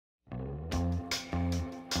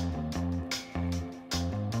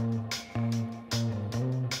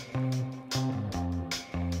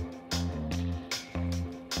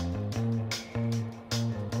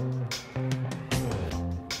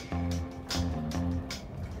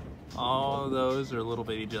all of those are little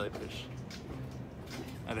baby jellyfish,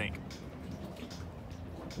 I think.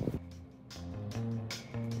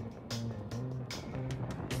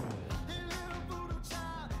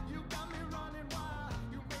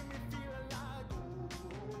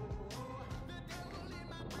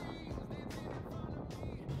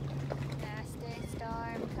 Nasty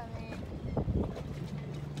storm coming.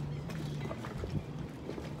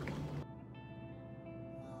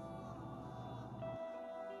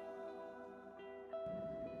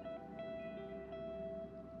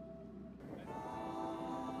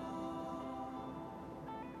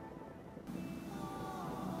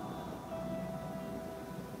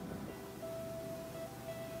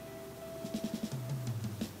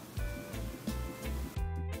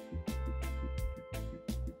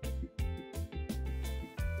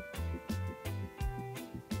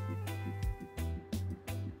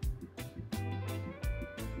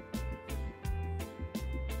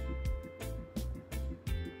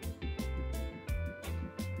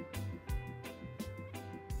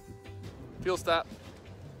 Fuel stop,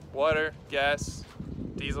 water, gas,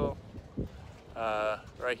 diesel,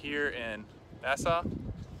 right here in Nassau,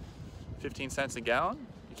 15 cents a gallon.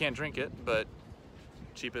 You can't drink it, but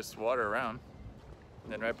cheapest water around.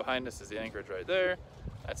 And then right behind us is the anchorage right there.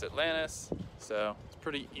 That's Atlantis, so it's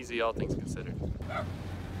pretty easy, all things considered.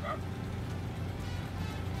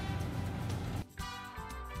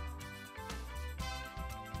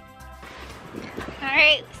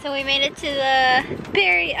 Alright, so we made it to the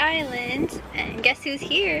Berry Island, and guess who's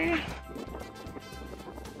here?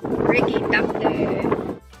 Rigging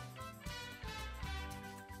Doctor.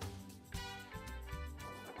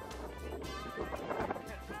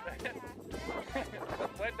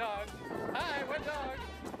 Wet dog. Hi, wet dog.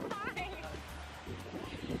 Hi.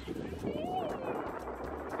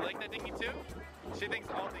 You like that dinghy too? She thinks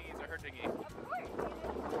all dinghies are her dinghy.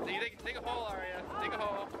 Dig a hole, Aria. Dig a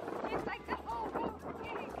hole. It's like the whole boat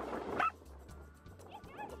rigging.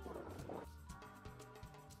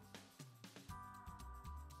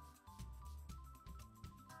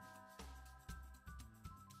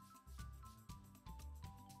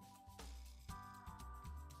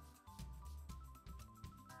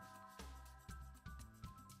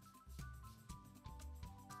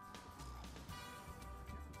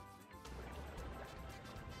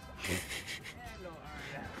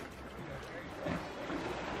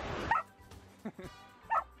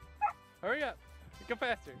 Hurry up. Go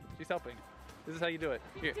faster. She's helping. This is how you do it.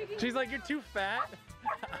 Here. She's like, you're too fat.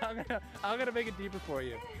 I'm gonna make it deeper for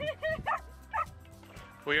you.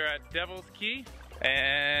 We are at Devil's Key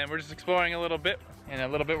and we're just exploring a little bit. In a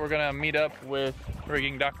little bit we're gonna meet up with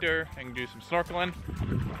Rigging Doctor and do some snorkeling.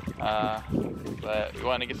 But we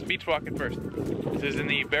want to get some beach walking first. This is in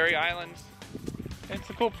the Berry Islands. It's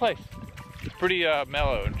a cool place. It's pretty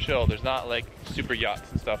mellow and chill. There's not like super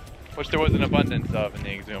yachts and stuff, which there was an abundance of in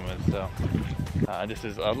the Exumas. So this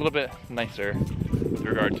is a little bit nicer with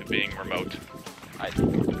regard to being remote, I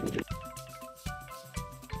think.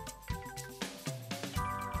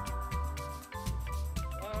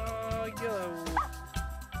 Oh, yellow.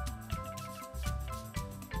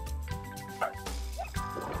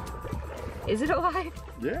 Is it alive?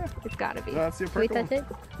 Yeah. It's gotta be. Let's see a Can we purple touch it?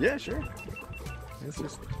 Yeah, sure. It's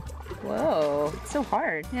just Whoa, it's so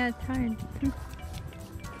hard. Yeah, it's hard.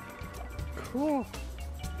 cool.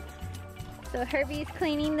 So Herbie's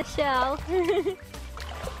cleaning the shell.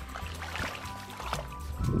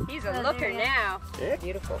 He's a Oh, looker there he is. now. Yeah.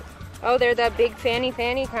 Beautiful. Oh, they're the big fanny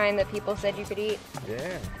kind that people said you could eat.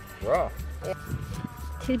 Yeah. Raw.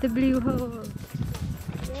 To the blue hole.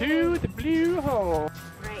 To the blue hole.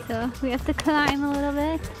 Right. So we have to climb a little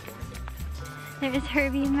bit. There's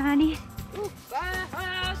Herbie and Maddie.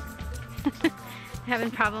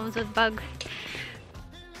 Having problems with bugs.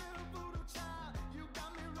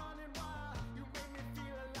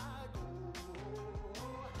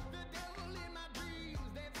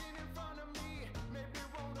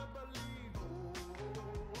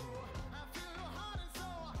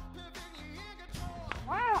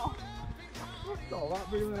 Wow. That's a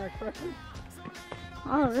lot bigger than I expected.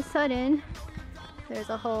 All of a sudden, there's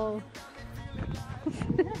a hole.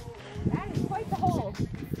 That is quite the hole.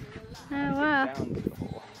 Oh wow. Down to the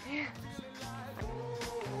hole.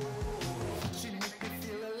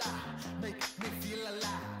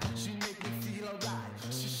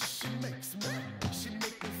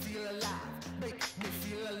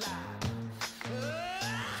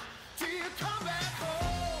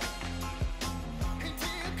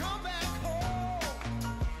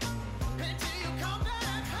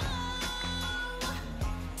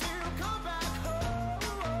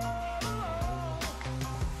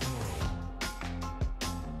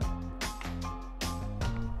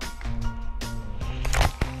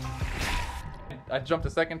 I jumped a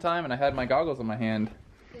second time and I had my goggles in my hand.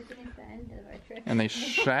 And they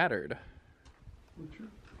shattered. And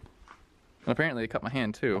apparently they cut my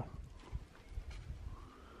hand too.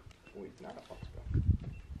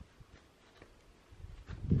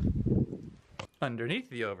 Underneath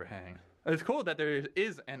the overhang. It's cool that there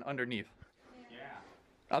is an underneath. Yeah.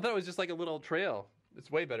 I thought it was just like a little trail.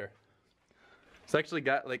 It's way better. It's actually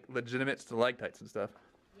got like legitimate stalactites and stuff.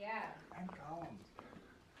 Yeah. And columns.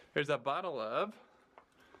 There's a bottle of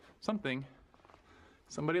something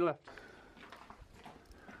somebody left.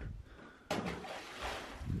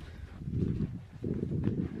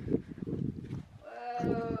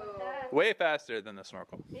 Whoa. Way faster than the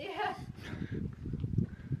snorkel. Yeah.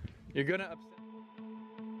 You're gonna upset.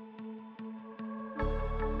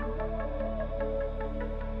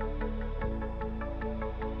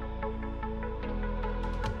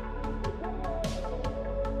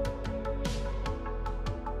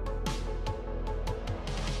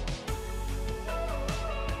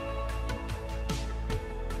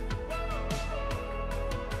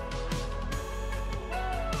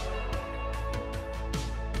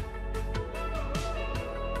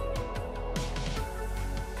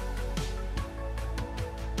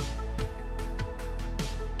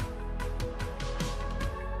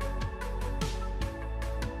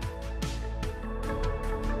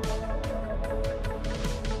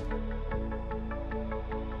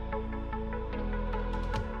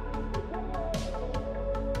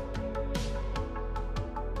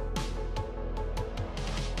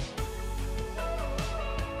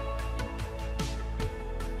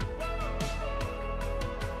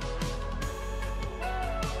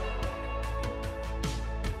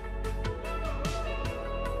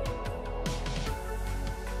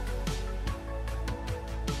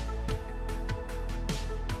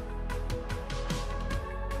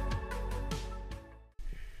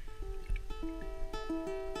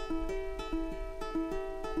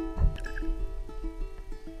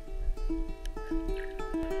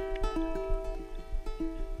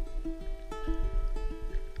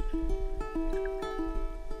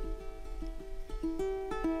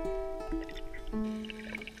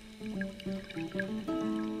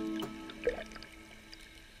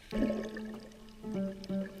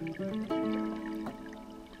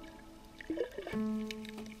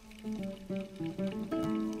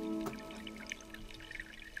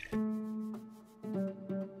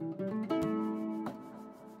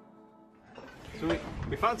 So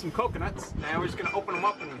we found some coconuts. Now we're just gonna open them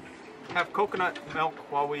up and have coconut milk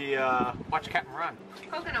while we watch Captain Ron.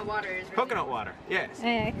 Coconut water is really Coconut water, yes. Oh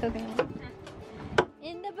yeah, coconut.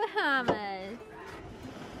 In the Bahamas.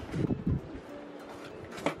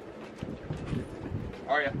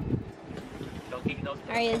 Aria.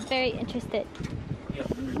 Arya is very interested.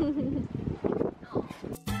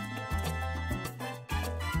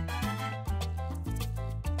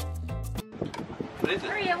 What is it?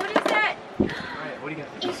 Maria, what is that? Alright, what do you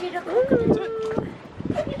got? Is it a coconut?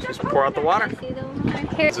 Just pour out the water. See the one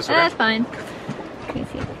here? Is this Oh, okay? that's fine. Let me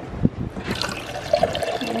see.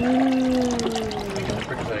 Ooh.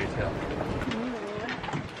 Prickles out your tail.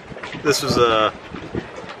 This was I'm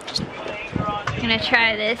gonna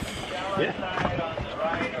try this.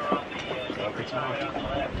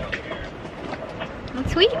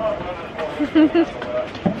 It's sweet.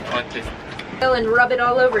 Go and rub it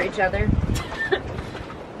all over each other.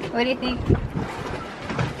 What do you think?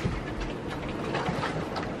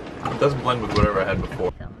 It doesn't blend with whatever I had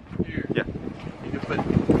before. Here. Yeah. You can put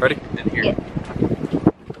ready in here. Yeah.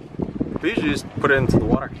 we usually just put it into the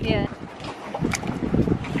water. Yeah.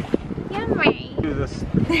 Yummy. Do this.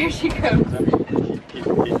 There she goes.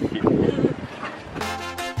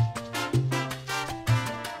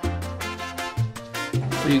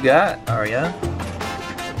 What do you got, Aria?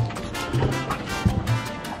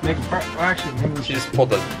 Make a well, actually, maybe we She just pulled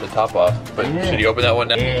the top off, but should you open that one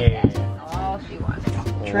now? That's all she wants.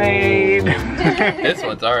 trade. This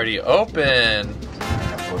one's already open.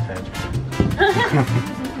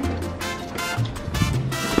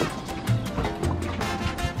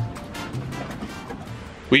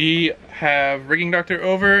 We have Rigging Doctor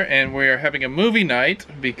over and we are having a movie night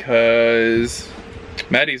because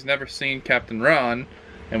Maddie's never seen Captain Ron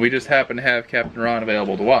and we just happen to have Captain Ron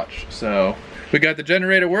available to watch. So we got the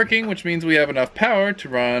generator working, which means we have enough power to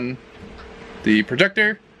run the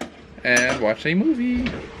projector and watch a movie.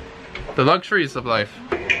 The luxuries of life.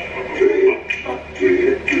 Early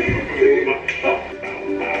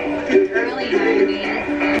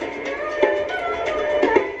 90s.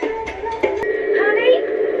 Honey?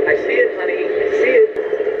 I see it, honey. I see it.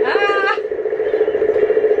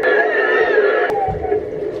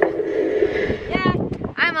 Yeah,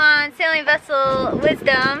 I'm on sail sailing vessel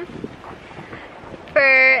Wisdom for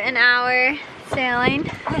an hour sailing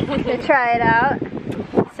to try it out.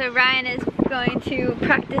 So Ryan is going to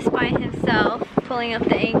practice by himself, pulling up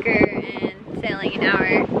the anchor and sailing an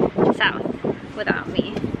hour south without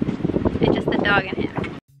me. It's just the dog and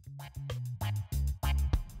him.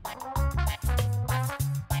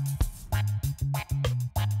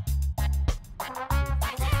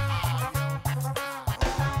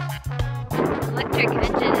 Electric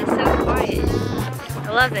engine is so quiet. I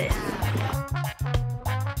love it.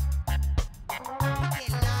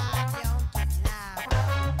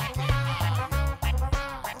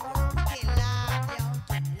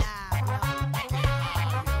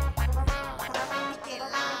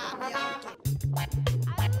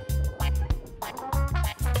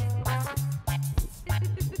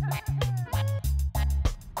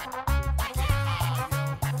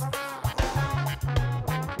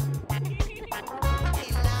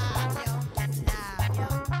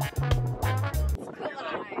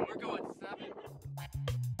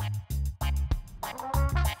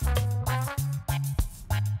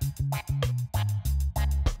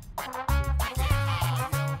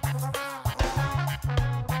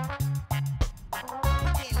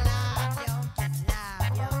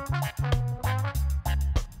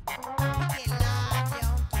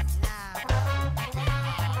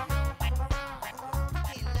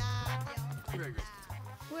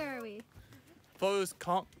 Where are we? Flo's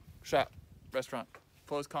Conch Shack restaurant.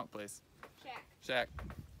 Flo's Conch place. Shack. Shack.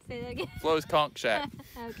 Say that again. Flo's Conch Shack.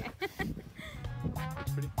 Okay.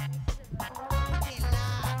 It's pretty.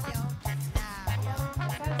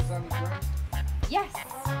 Yes.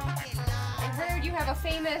 I heard you have a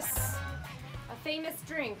famous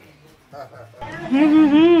drink.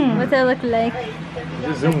 What's that look like?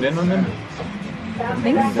 Is it zoomed in on them? I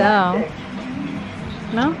think so.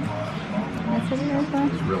 No? That's what it is, huh?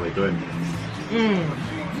 It's really good.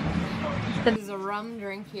 This is a rum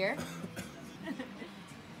drink here.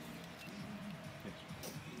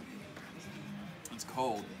 It's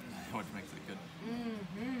cold, which makes it good.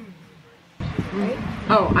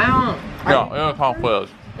 Oh, I don't. Yeah, Conch Flares.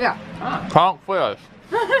 Yeah. Conch Flares.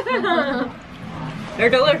 They're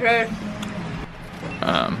delicious.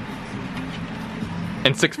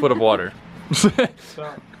 And 6 foot of water.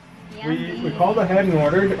 So we called ahead and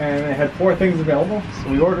ordered, and they had 4 things available. So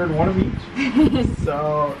we ordered 1 of each.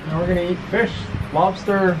 So now we're gonna eat fish,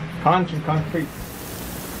 lobster, conch, and concrete.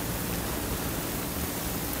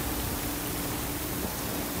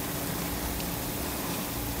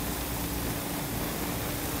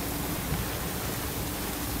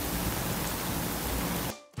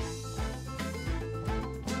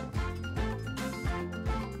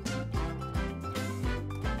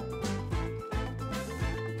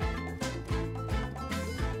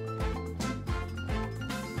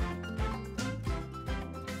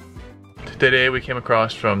 Today we came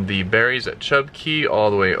across from the berries at Chub Key all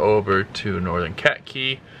the way over to Northern Cat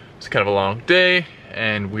Key. It's kind of a long day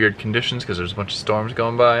and weird conditions because there's a bunch of storms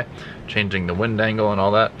going by, changing the wind angle and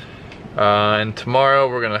all that. And tomorrow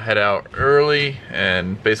we're gonna head out early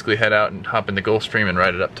and basically head out and hop in the Gulf Stream and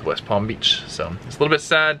ride it up to West Palm Beach. So it's a little bit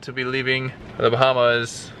sad to be leaving the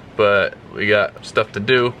Bahamas, but we got stuff to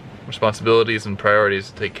do, responsibilities and priorities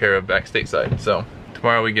to take care of back stateside. So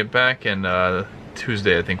tomorrow we get back, and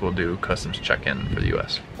Tuesday I think we'll do customs check-in for the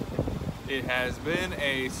US. It has been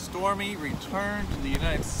a stormy return to the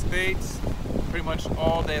United States pretty much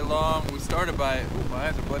all day long. We started by, my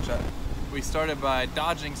eyes are bloodshot. We started by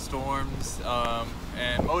dodging storms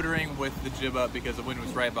and motoring with the jib up because the wind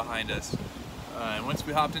was right behind us. And once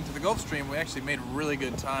we hopped into the Gulf Stream, we actually made really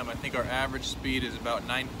good time. I think our average speed is about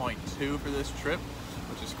 9.2 for this trip,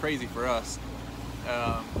 which is crazy for us.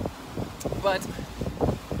 But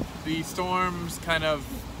the storms kind of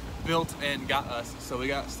built and got us, so we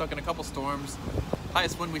got stuck in a couple storms.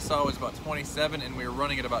 Highest wind we saw was about 27, and we were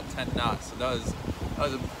running at about 10 knots, so that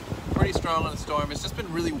was a pretty strong on the storm. It's just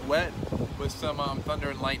been really wet with some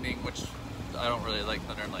thunder and lightning, which I don't really like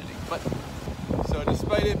thunder and lightning. But so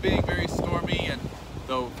despite it being very stormy and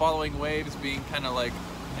the following waves being kind of like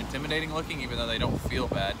intimidating looking, even though they don't feel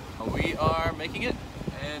bad, we are making it.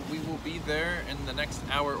 And we will be there in the next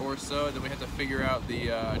hour or so. Then we have to figure out the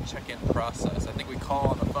check-in process. I think we call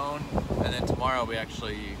on the phone, and then tomorrow we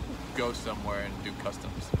actually go somewhere and do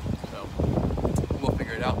customs. So we'll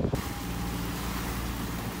figure it out.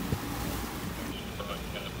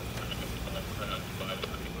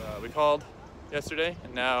 We called yesterday,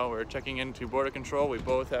 and now we're checking into border control. We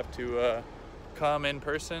both have to come in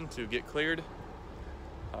person to get cleared.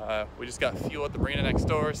 We just got fuel at the marina next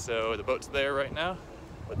door, so the boat's there right now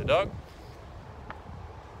with the dog,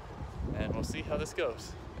 and we'll see how this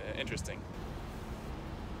goes. interesting.